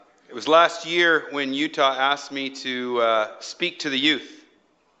It was last year when Utah asked me to speak to the youth,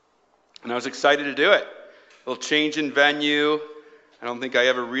 and I was excited to do it. A little change in venue. I don't think I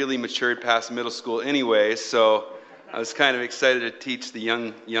ever really matured past middle school anyway, so I was kind of excited to teach the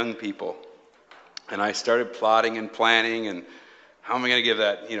young people. And I started plotting and planning, and how am I going to give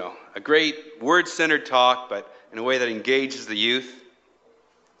that, a great word-centered talk, but in a way that engages the youth.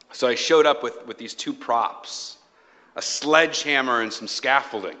 So I showed up with these two props, a sledgehammer and some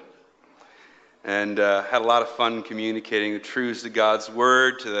scaffolding. And had a lot of fun communicating the truths of God's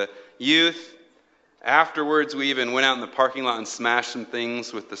Word to the youth. Afterwards, we even went out in the parking lot and smashed some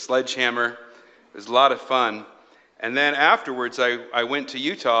things with the sledgehammer. It was a lot of fun. And then afterwards, I went to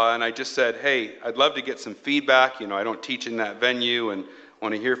Utah and I just said, hey, I'd love to get some feedback. I don't teach in that venue and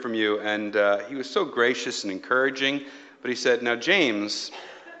want to hear from you. And he was so gracious and encouraging. But he said, now, James,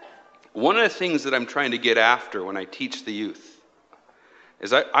 one of the things that I'm trying to get after when I teach the youth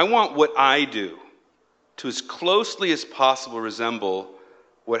is I want what I do to as closely as possible resemble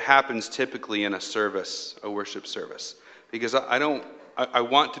what happens typically in a service, a worship service. Because I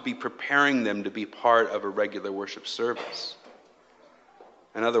want to be preparing them to be part of a regular worship service.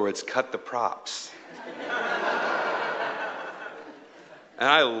 In other words, cut the props. And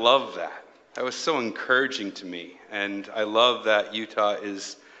I love that. That was so encouraging to me. And I love that Utah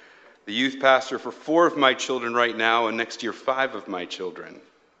is the youth pastor for 4 of my children right now, and next year 5 of my children.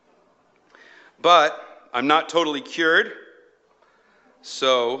 But I'm not totally cured.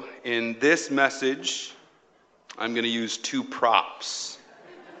 So in this message, I'm going to use 2 props.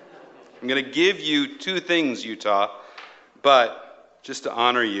 I'm going to give you 2 things, Utah, but just to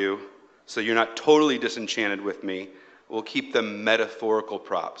honor you, so you're not totally disenchanted with me, we'll keep them metaphorical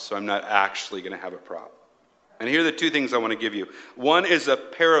props, so I'm not actually going to have a prop. And here are the 2 things I want to give you. One is a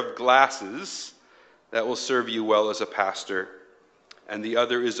pair of glasses that will serve you well as a pastor, and the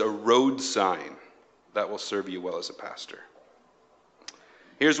other is a road sign that will serve you well as a pastor.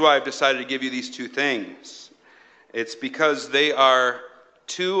 Here's why I've decided to give you these 2 things. It's because they are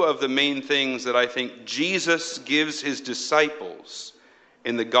 2 of the main things that I think Jesus gives his disciples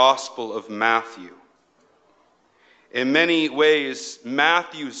in the Gospel of Matthew. In many ways,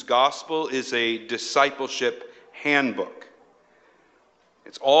 Matthew's Gospel is a discipleship handbook.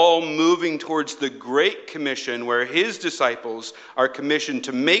 It's all moving towards the Great Commission, where his disciples are commissioned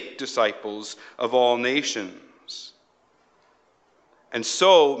to make disciples of all nations. And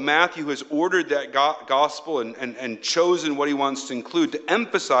so Matthew has ordered that gospel and chosen what he wants to include to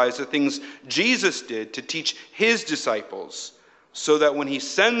emphasize the things Jesus did to teach his disciples, so that when he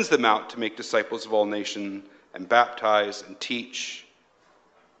sends them out to make disciples of all nations and baptize and teach,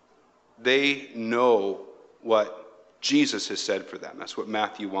 they know what Jesus has said for them. That's what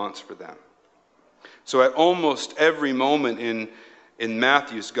Matthew wants for them. So at almost every moment in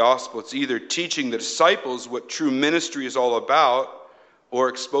Matthew's gospel, it's either teaching the disciples what true ministry is all about, or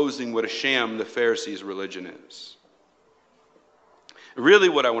exposing what a sham the Pharisees' religion is. Really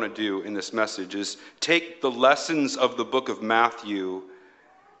what I want to do in this message is take the lessons of the book of Matthew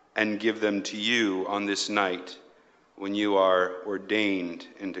and give them to you on this night when you are ordained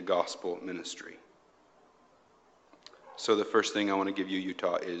into gospel ministry. So the first thing I want to give you,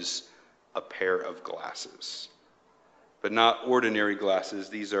 Utah, is a pair of glasses. But not ordinary glasses.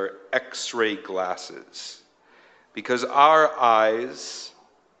 These are X-ray glasses. Because our eyes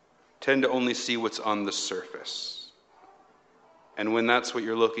tend to only see what's on the surface. And when that's what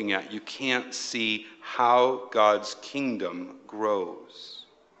you're looking at, you can't see how God's kingdom grows.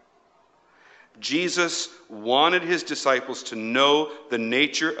 Jesus wanted his disciples to know the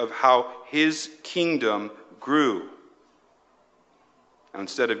nature of how his kingdom grew. Now,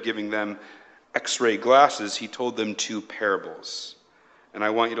 instead of giving them X-ray glasses, he told them 2 parables. And I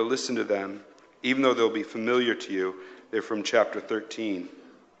want you to listen to them, even though they'll be familiar to you. They're from chapter 13.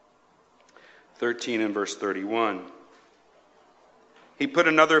 13 and verse 31. He put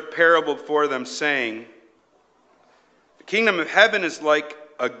another parable before them, saying, the kingdom of heaven is like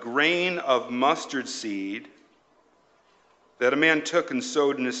a grain of mustard seed that a man took and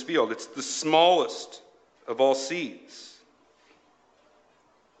sowed in his field. It's the smallest of all seeds.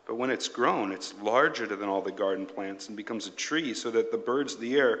 But when it's grown, it's larger than all the garden plants and becomes a tree, so that the birds of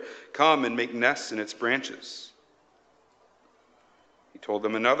the air come and make nests in its branches. He told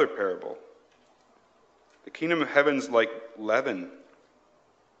them another parable. The kingdom of heaven's like leaven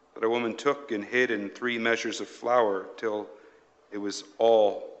that a woman took and hid in 3 measures of flour till it was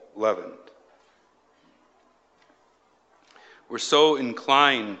all leavened. We're so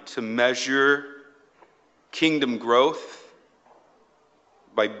inclined to measure kingdom growth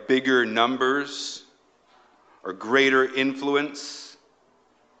by bigger numbers or greater influence,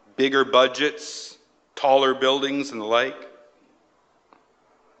 bigger budgets, taller buildings, and the like.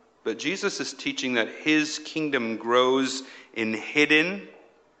 But Jesus is teaching that his kingdom grows in hidden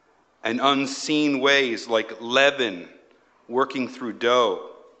and unseen ways, like leaven working through dough.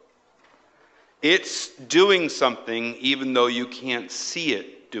 It's doing something even though you can't see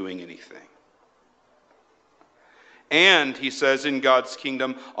it doing anything. And, he says, in God's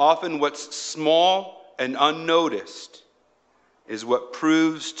kingdom, often what's small and unnoticed is what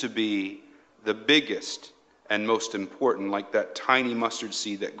proves to be the biggest and most important, like that tiny mustard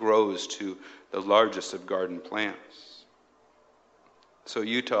seed that grows to the largest of garden plants. So,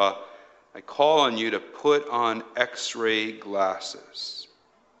 Utah, I call on you to put on X-ray glasses.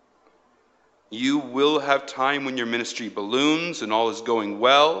 You will have time when your ministry balloons and all is going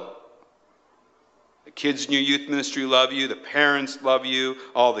well. The kids in your youth ministry love you. The parents love you.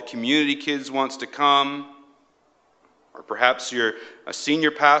 All the community kids wants to come. Or perhaps you're a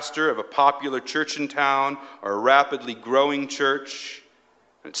senior pastor of a popular church in town or a rapidly growing church.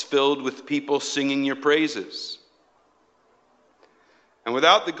 It's filled with people singing your praises. And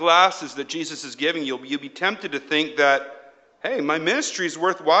without the glasses that Jesus is giving you, you'll be tempted to think that, hey, my ministry is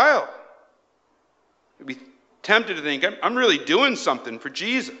worthwhile. You'll be tempted to think, I'm really doing something for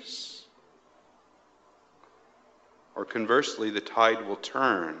Jesus. Or conversely, the tide will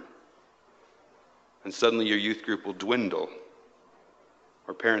turn, and suddenly your youth group will dwindle,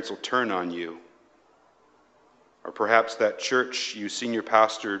 or parents will turn on you, or perhaps that church you senior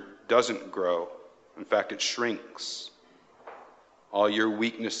pastor doesn't grow. In fact, it shrinks. All your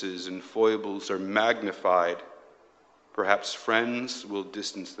weaknesses and foibles are magnified. Perhaps friends will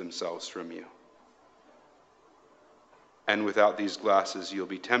distance themselves from you. And without these glasses, you'll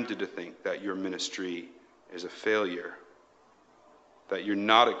be tempted to think that your ministry is a failure, that you're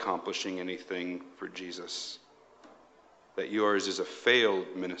not accomplishing anything for Jesus, that yours is a failed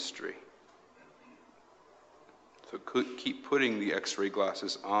ministry. So keep putting the X-ray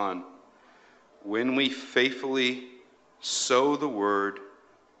glasses on. When we faithfully sow the word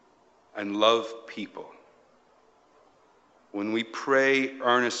and love people, when we pray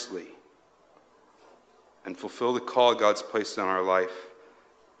earnestly and fulfill the call God's placed on our life,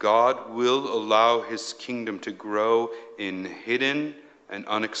 God will allow his kingdom to grow in hidden and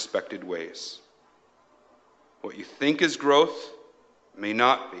unexpected ways. What you think is growth may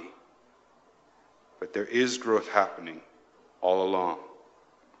not be, but there is growth happening all along.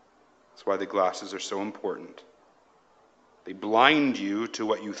 That's why the glasses are so important. They blind you to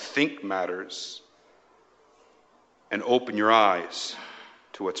what you think matters and open your eyes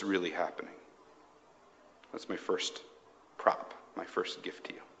to what's really happening. That's my first prop, my first gift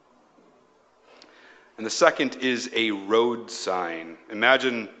to you. And the second is a road sign.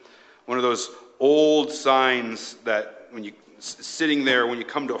 Imagine one of those old signs that when you sitting there, when you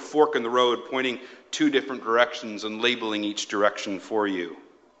come to a fork in the road, pointing two different directions and labeling each direction for you.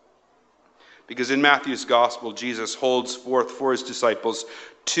 Because in Matthew's gospel, Jesus holds forth for his disciples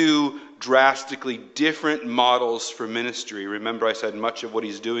two drastically different models for ministry. Remember, I said much of what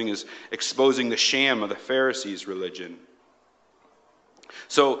he's doing is exposing the sham of the Pharisees' religion.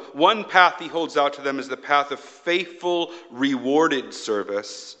 So one path he holds out to them is the path of faithful, rewarded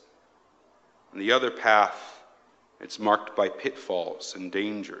service. And the other path, it's marked by pitfalls and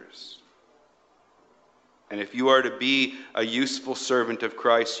dangers. And if you are to be a useful servant of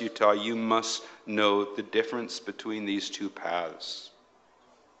Christ, Utah, you must know the difference between these two paths.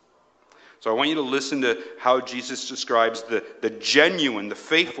 So I want you to listen to how Jesus describes the genuine, the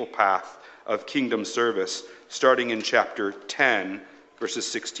faithful path of kingdom service, starting in chapter 10, verses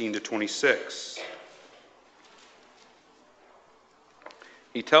 16 to 26.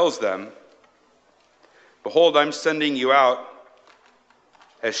 He tells them, "Behold, I'm sending you out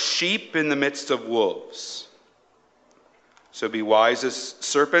as sheep in the midst of wolves. So be wise as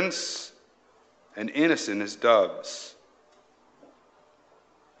serpents and innocent as doves.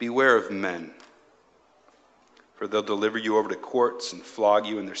 Beware of men, for they'll deliver you over to courts and flog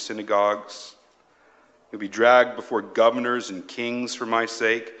you in their synagogues. You'll be dragged before governors and kings for my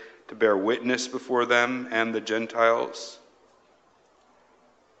sake, to bear witness before them and the Gentiles.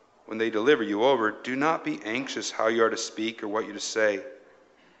 When they deliver you over, do not be anxious how you are to speak or what you're to say.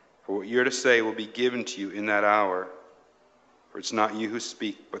 For what you're to say will be given to you in that hour. For it's not you who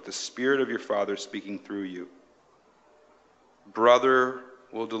speak, but the Spirit of your Father speaking through you. Brother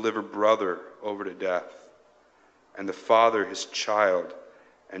will deliver brother over to death, and the father his child,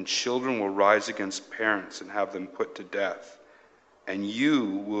 and children will rise against parents and have them put to death. And you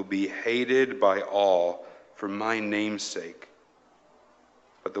will be hated by all for my name's sake.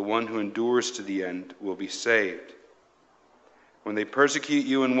 But the one who endures to the end will be saved. When they persecute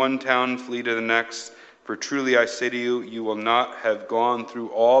you in one town, flee to the next. For truly I say to you, you will not have gone through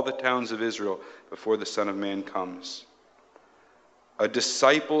all the towns of Israel before the Son of Man comes. A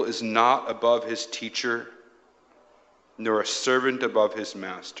disciple is not above his teacher, nor a servant above his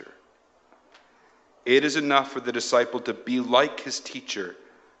master. It is enough for the disciple to be like his teacher,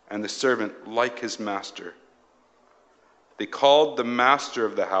 and the servant like his master. They called the master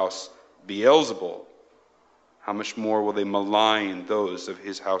of the house Beelzebul. How much more will they malign those of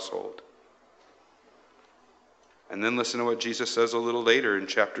his household? And then listen to what Jesus says a little later in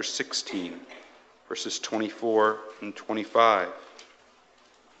chapter 16, verses 24 and 25.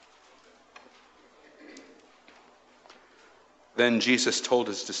 Then Jesus told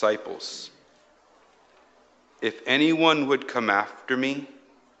his disciples, "If anyone would come after me,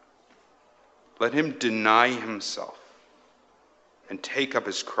 let him deny himself and take up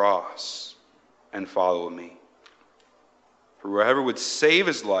his cross and follow me. For whoever would save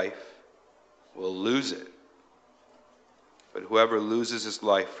his life will lose it. But whoever loses his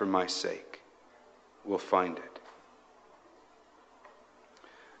life for my sake will find it."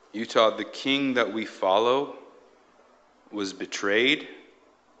 Utah, the king that we follow was betrayed,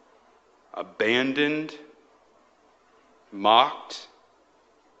 abandoned, mocked,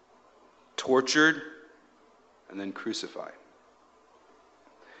 tortured, and then crucified.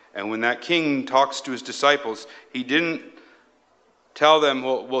 And when that king talks to his disciples, he didn't tell them,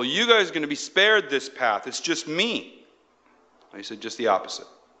 well, you guys are going to be spared this path. It's just me. He said just the opposite.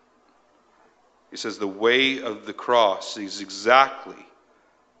 He says the way of the cross is exactly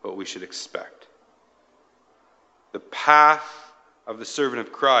what we should expect. The path of the servant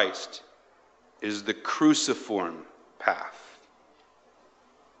of Christ is the cruciform path.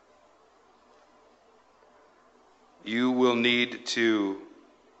 You will need to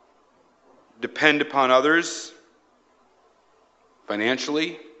depend upon others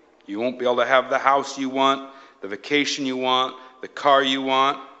financially. You won't be able to have the house you want, the vacation you want, the car you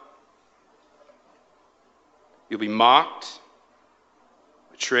want. You'll be mocked,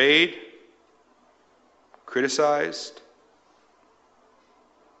 betrayed, criticized.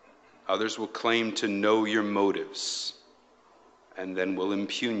 Others will claim to know your motives and then will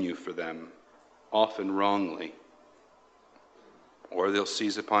impugn you for them, often wrongly. Or they'll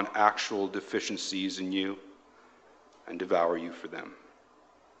seize upon actual deficiencies in you and devour you for them.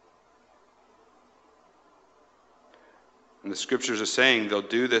 And the scriptures are saying they'll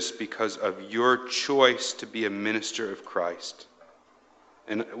do this because of your choice to be a minister of Christ.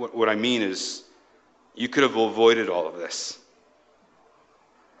 And what I mean is, you could have avoided all of this.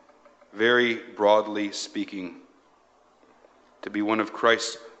 Very broadly speaking, to be one of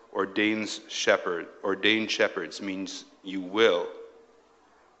Christ's ordained shepherds means you will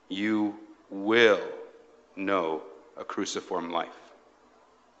know a cruciform life.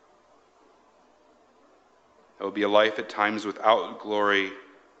 It will be a life at times without glory,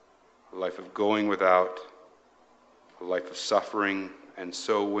 a life of going without, a life of suffering. And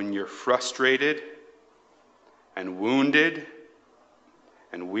so when you're frustrated and wounded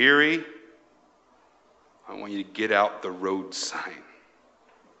and weary, I want you to get out the road sign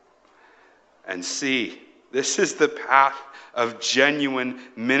and see, this is the path of genuine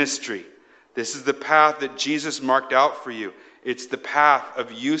ministry. This is the path that Jesus marked out for you. It's the path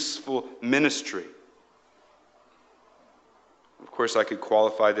of useful ministry. Of course, I could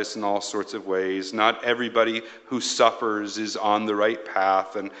qualify this in all sorts of ways. Not everybody who suffers is on the right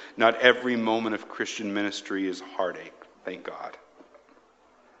path, and not every moment of Christian ministry is heartache, thank God.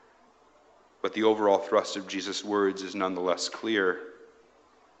 But the overall thrust of Jesus' words is nonetheless clear.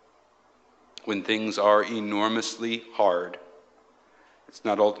 When things are enormously hard, it's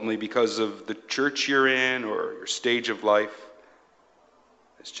not ultimately because of the church you're in or your stage of life.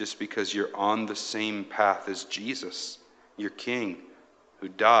 It's just because you're on the same path as Jesus, your King, who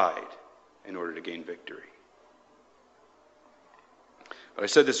died in order to gain victory. But I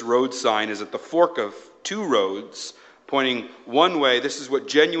said this road sign is at the fork of two roads, pointing one way. This is what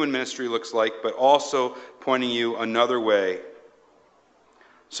genuine ministry looks like, but also pointing you another way.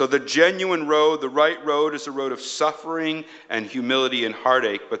 So the genuine road, the right road, is a road of suffering and humility and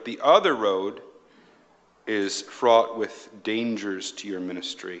heartache, but the other road is fraught with dangers to your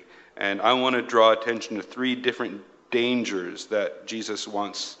ministry. And I want to draw attention to three different dangers that Jesus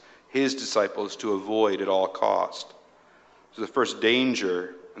wants his disciples to avoid at all cost. So the first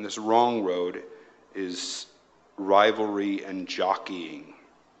danger on this wrong road is rivalry and jockeying.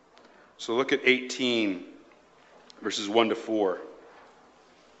 So look at 18, verses 1 to 4.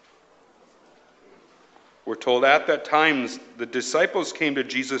 We're told, at that time the disciples came to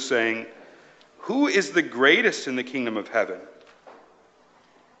Jesus saying, "Who is the greatest in the kingdom of heaven?"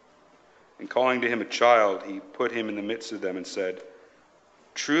 And calling to him a child, he put him in the midst of them and said,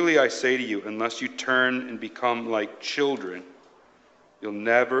 "Truly I say to you, unless you turn and become like children, you'll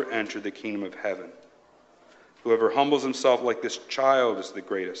never enter the kingdom of heaven. Whoever humbles himself like this child is the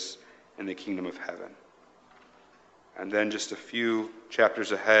greatest in the kingdom of heaven." And then just a few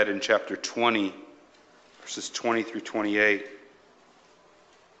chapters ahead in chapter 20, verses 20 through 28.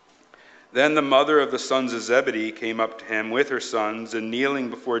 Then the mother of the sons of Zebedee came up to him with her sons, and kneeling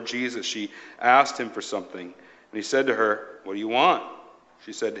before Jesus, she asked him for something. And he said to her, "What do you want?"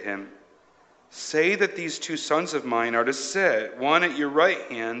 She said to him, "Say that these two sons of mine are to sit, one at your right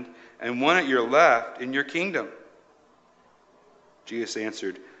hand and one at your left, in your kingdom." Jesus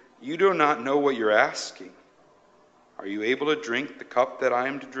answered, "You do not know what you're asking. Are you able to drink the cup that I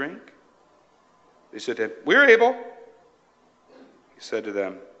am to drink?" They said to him, "We're able." He said to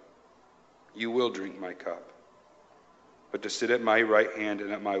them, "You will drink my cup, but to sit at my right hand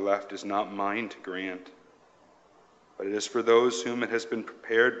and at my left is not mine to grant, but it is for those whom it has been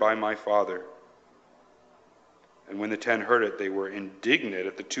prepared by my Father." And when the 10 heard it, they were indignant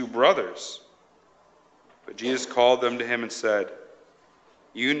at the two brothers. But Jesus called them to him and said,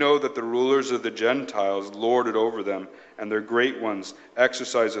 "You know that the rulers of the Gentiles lord it over them, and their great ones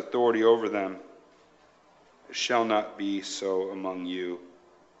exercise authority over them. It shall not be so among you.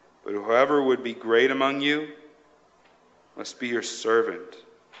 But whoever would be great among you must be your servant.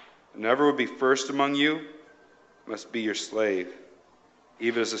 And whoever would be first among you must be your slave,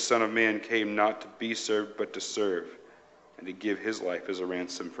 even as the Son of Man came not to be served, but to serve, and to give his life as a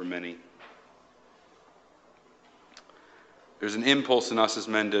ransom for many." There's an impulse in us as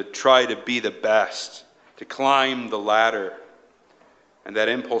men to try to be the best, to climb the ladder. And that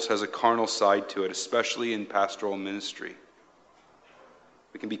impulse has a carnal side to it, especially in pastoral ministry.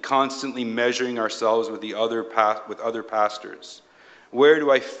 We can be constantly measuring ourselves with other pastors. Where do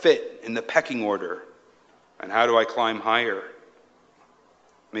I fit in the pecking order? And how do I climb higher?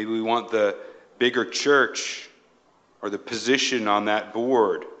 Maybe we want the bigger church, or the position on that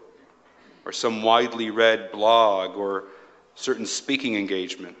board, or some widely read blog, or certain speaking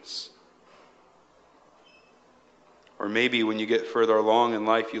engagements. Or maybe when you get further along in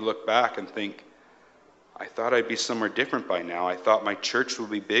life, you look back and think, I thought I'd be somewhere different by now. I thought my church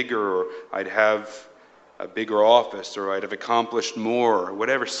would be bigger, or I'd have a bigger office, or I'd have accomplished more, or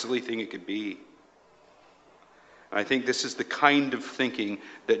whatever silly thing it could be. And I think this is the kind of thinking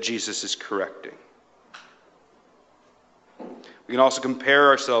that Jesus is correcting. We can also compare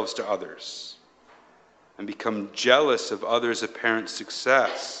ourselves to others and become jealous of others' apparent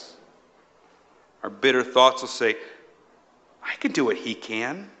success. Our bitter thoughts will say, I can do what he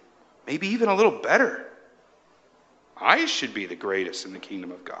can, maybe even a little better. I should be the greatest in the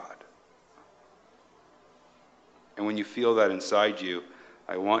kingdom of God. And when you feel that inside you,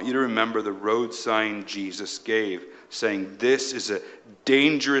 I want you to remember the road sign Jesus gave, saying, this is a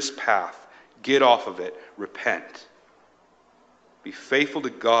dangerous path. Get off of it. Repent. Be faithful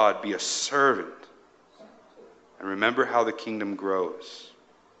to God. Be a servant. And remember how the kingdom grows.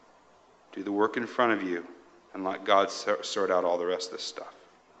 Do the work in front of you and let God sort out all the rest of this stuff.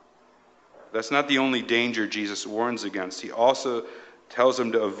 That's not the only danger Jesus warns against. He also tells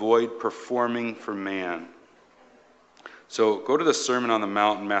them to avoid performing for man. So go to the Sermon on the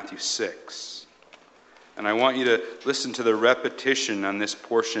Mount in Matthew 6. And I want you to listen to the repetition on this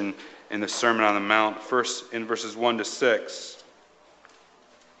portion in the Sermon on the Mount, first in verses 1 to 6.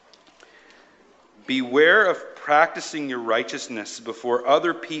 Beware of practicing your righteousness before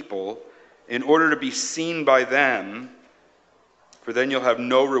other people in order to be seen by them, for then you'll have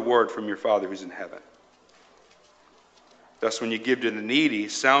no reward from your Father who's in heaven. Thus, when you give to the needy,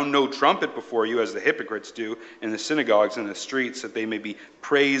 sound no trumpet before you, as the hypocrites do in the synagogues and the streets, that they may be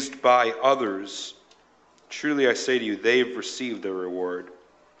praised by others. Truly, I say to you, they've received their reward.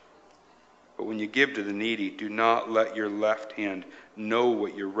 But when you give to the needy, do not let your left hand know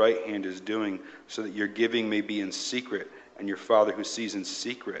what your right hand is doing, so that your giving may be in secret, and your Father who sees in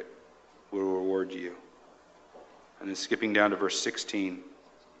secret will reward you. And then skipping down to verse 16.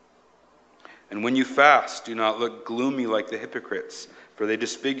 And when you fast, do not look gloomy like the hypocrites, for they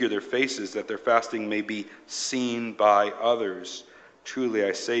disfigure their faces, that their fasting may be seen by others. Truly,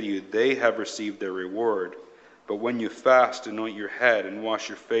 I say to you, they have received their reward. But when you fast, anoint your head and wash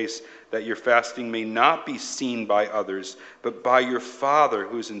your face, that your fasting may not be seen by others, but by your Father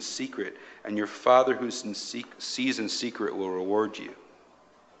who is in secret. And your Father who sees in secret will reward you.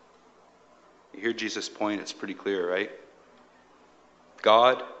 You hear Jesus' point, it's pretty clear, right?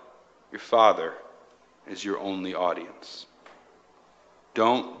 God, your Father, is your only audience.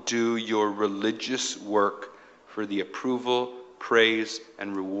 Don't do your religious work for the approval, praise,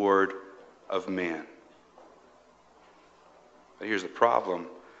 and reward of man. But here's the problem.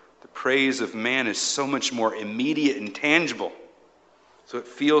 The praise of man is so much more immediate and tangible. So it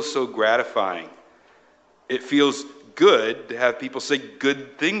feels so gratifying. It feels good to have people say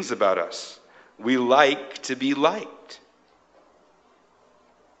good things about us. We like to be liked.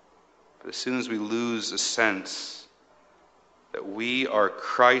 But as soon as we lose a sense that we are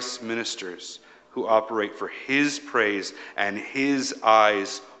Christ's ministers who operate for His praise and His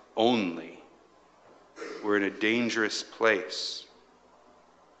eyes only, we're in a dangerous place.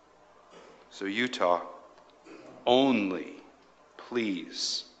 So Utah, only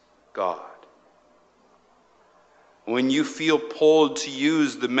please God. When you feel pulled to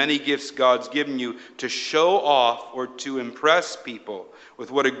use the many gifts God's given you to show off or to impress people with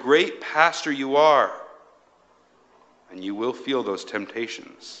what a great pastor you are, and you will feel those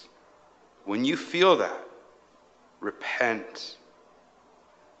temptations. When you feel that, repent.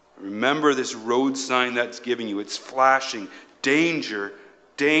 Remember this road sign that's giving you. It's flashing. Danger,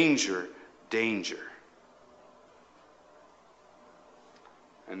 danger, danger.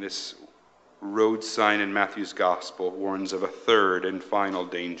 And this road sign in Matthew's Gospel warns of a third and final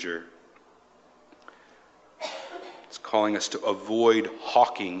danger. It's calling us to avoid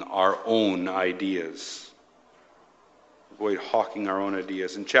hawking our own ideas. Avoid hawking our own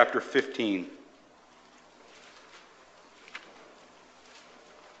ideas. In chapter 15,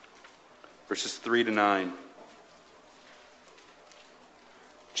 verses 3 to 9,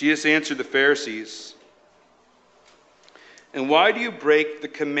 Jesus answered the Pharisees, "And why do you break the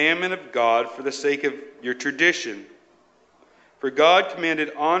commandment of God for the sake of your tradition? For God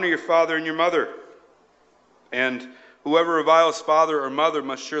commanded, 'Honor your father and your mother,' and 'Whoever reviles father or mother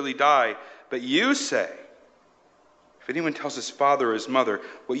must surely die.' But you say, 'If anyone tells his father or his mother,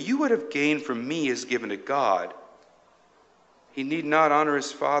 what you would have gained from me is given to God, he need not honor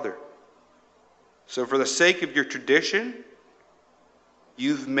his father.' So for the sake of your tradition,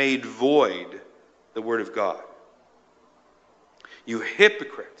 you've made void the word of God. You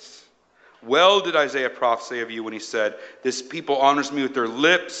hypocrites! Well did Isaiah prophesy of you when he said, 'This people honors me with their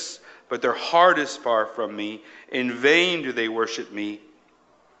lips, but their heart is far from me. In vain do they worship me,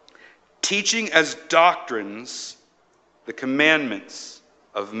 teaching as doctrines the commandments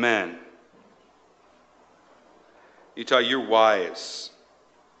of men.'" Utah, you're wise,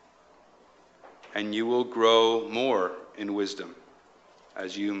 and you will grow more in wisdom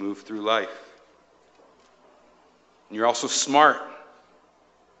as you move through life. And you're also smart.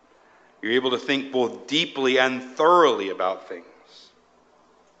 You're able to think both deeply and thoroughly about things.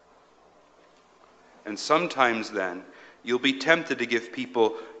 And sometimes then, you'll be tempted to give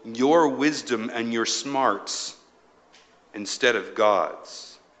people your wisdom and your smarts instead of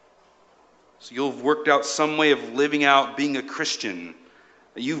God's. So you'll have worked out some way of living out being a Christian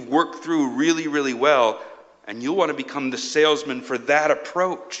that you've worked through really, really well, and you'll want to become the salesman for that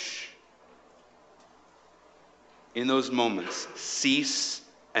approach. In those moments, cease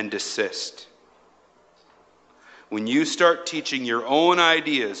and desist. When you start teaching your own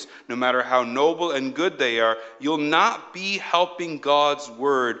ideas, no matter how noble and good they are, you'll not be helping God's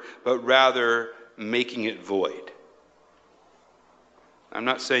word, but rather making it void. I'm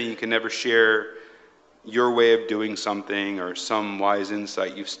not saying you can never share your way of doing something or some wise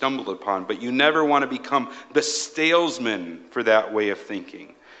insight you've stumbled upon, but you never want to become the salesman for that way of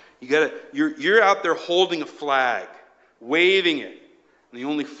thinking. You're out there holding a flag, waving it. And the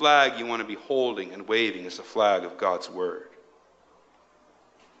only flag you want to be holding and waving is the flag of God's word.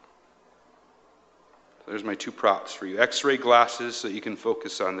 So there's my two props for you. X-ray glasses so you can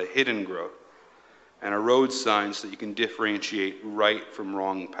focus on the hidden growth, and a road sign so that you can differentiate right from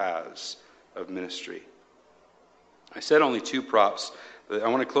wrong paths of ministry. I said only two props, but I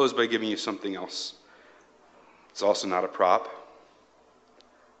want to close by giving you something else. It's also not a prop,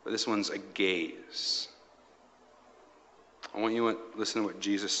 but this one's a gaze. I want you to listen to what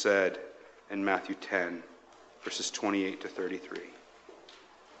Jesus said in Matthew 10, verses 28 to 33.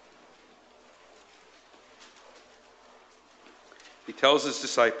 He tells his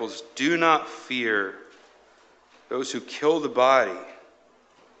disciples, "Do not fear those who kill the body,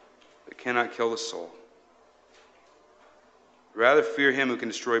 but cannot kill the soul. Rather fear him who can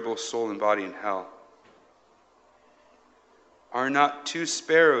destroy both soul and body in hell. Are not 2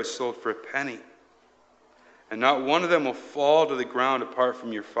 sparrows sold for a penny? And not one of them will fall to the ground apart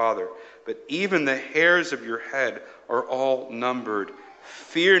from your Father. But even the hairs of your head are all numbered.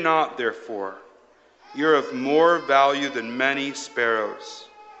 Fear not, therefore. You are of more value than many sparrows.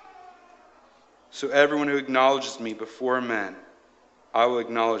 So everyone who acknowledges me before men, I will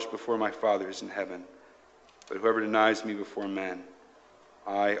acknowledge before my Father who is in heaven. But whoever denies me before men,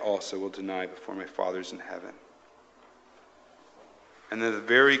 I also will deny before my Father's in heaven. And then at the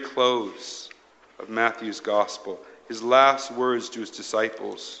very close of Matthew's gospel, his last words to his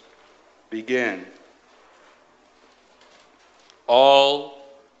disciples begin, all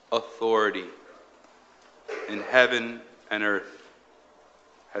authority in heaven and earth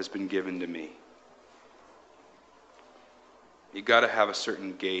has been given to me. You got to have a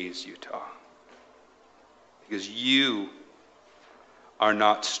certain gaze, Utah, because you are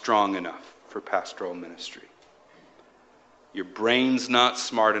not strong enough for pastoral ministry. Your brain's not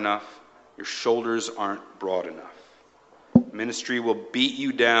smart enough. Your shoulders aren't broad enough. Ministry will beat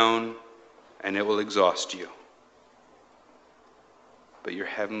you down and it will exhaust you. But your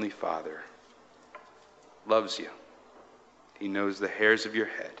Heavenly Father loves you. He knows the hairs of your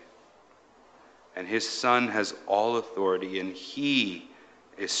head. And his Son has all authority, and he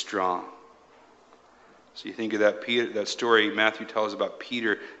is strong. So you think of that story Matthew tells about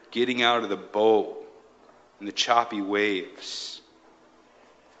Peter getting out of the boat in the choppy waves.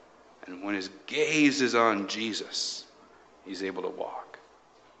 And when his gaze is on Jesus, he's able to walk.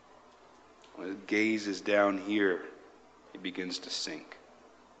 When his gaze is down here, he begins to sink.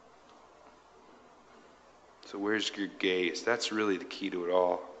 So where's your gaze? That's really the key to it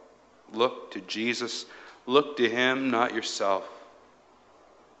all. Look to Jesus. Look to him, not yourself.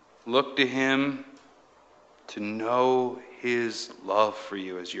 Look to him to know his love for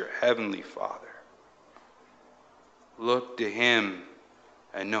you as your Heavenly Father. Look to him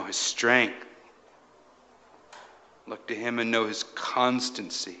and know his strength. Look to him and know his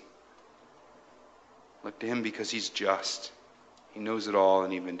constancy. Look to him because he's just. He knows it all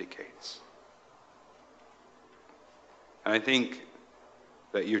and he vindicates. And I think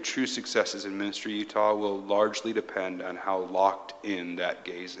that your true successes in ministry, Utah, will largely depend on how locked in that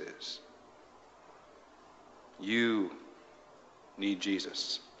gaze is. You need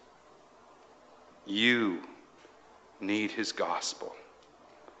Jesus. You need his gospel.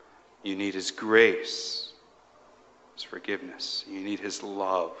 You need his grace, his forgiveness. You need his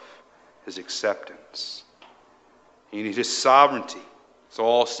love, his acceptance. You need his sovereignty, his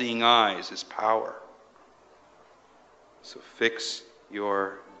all-seeing eyes, his power. So fix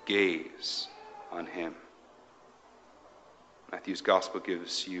your gaze on him. Matthew's gospel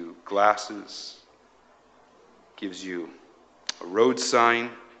gives you glasses, gives you a road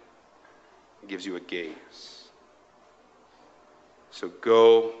sign, gives you a gaze. So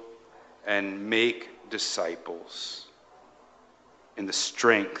go and make disciples in the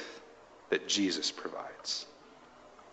strength that Jesus provides.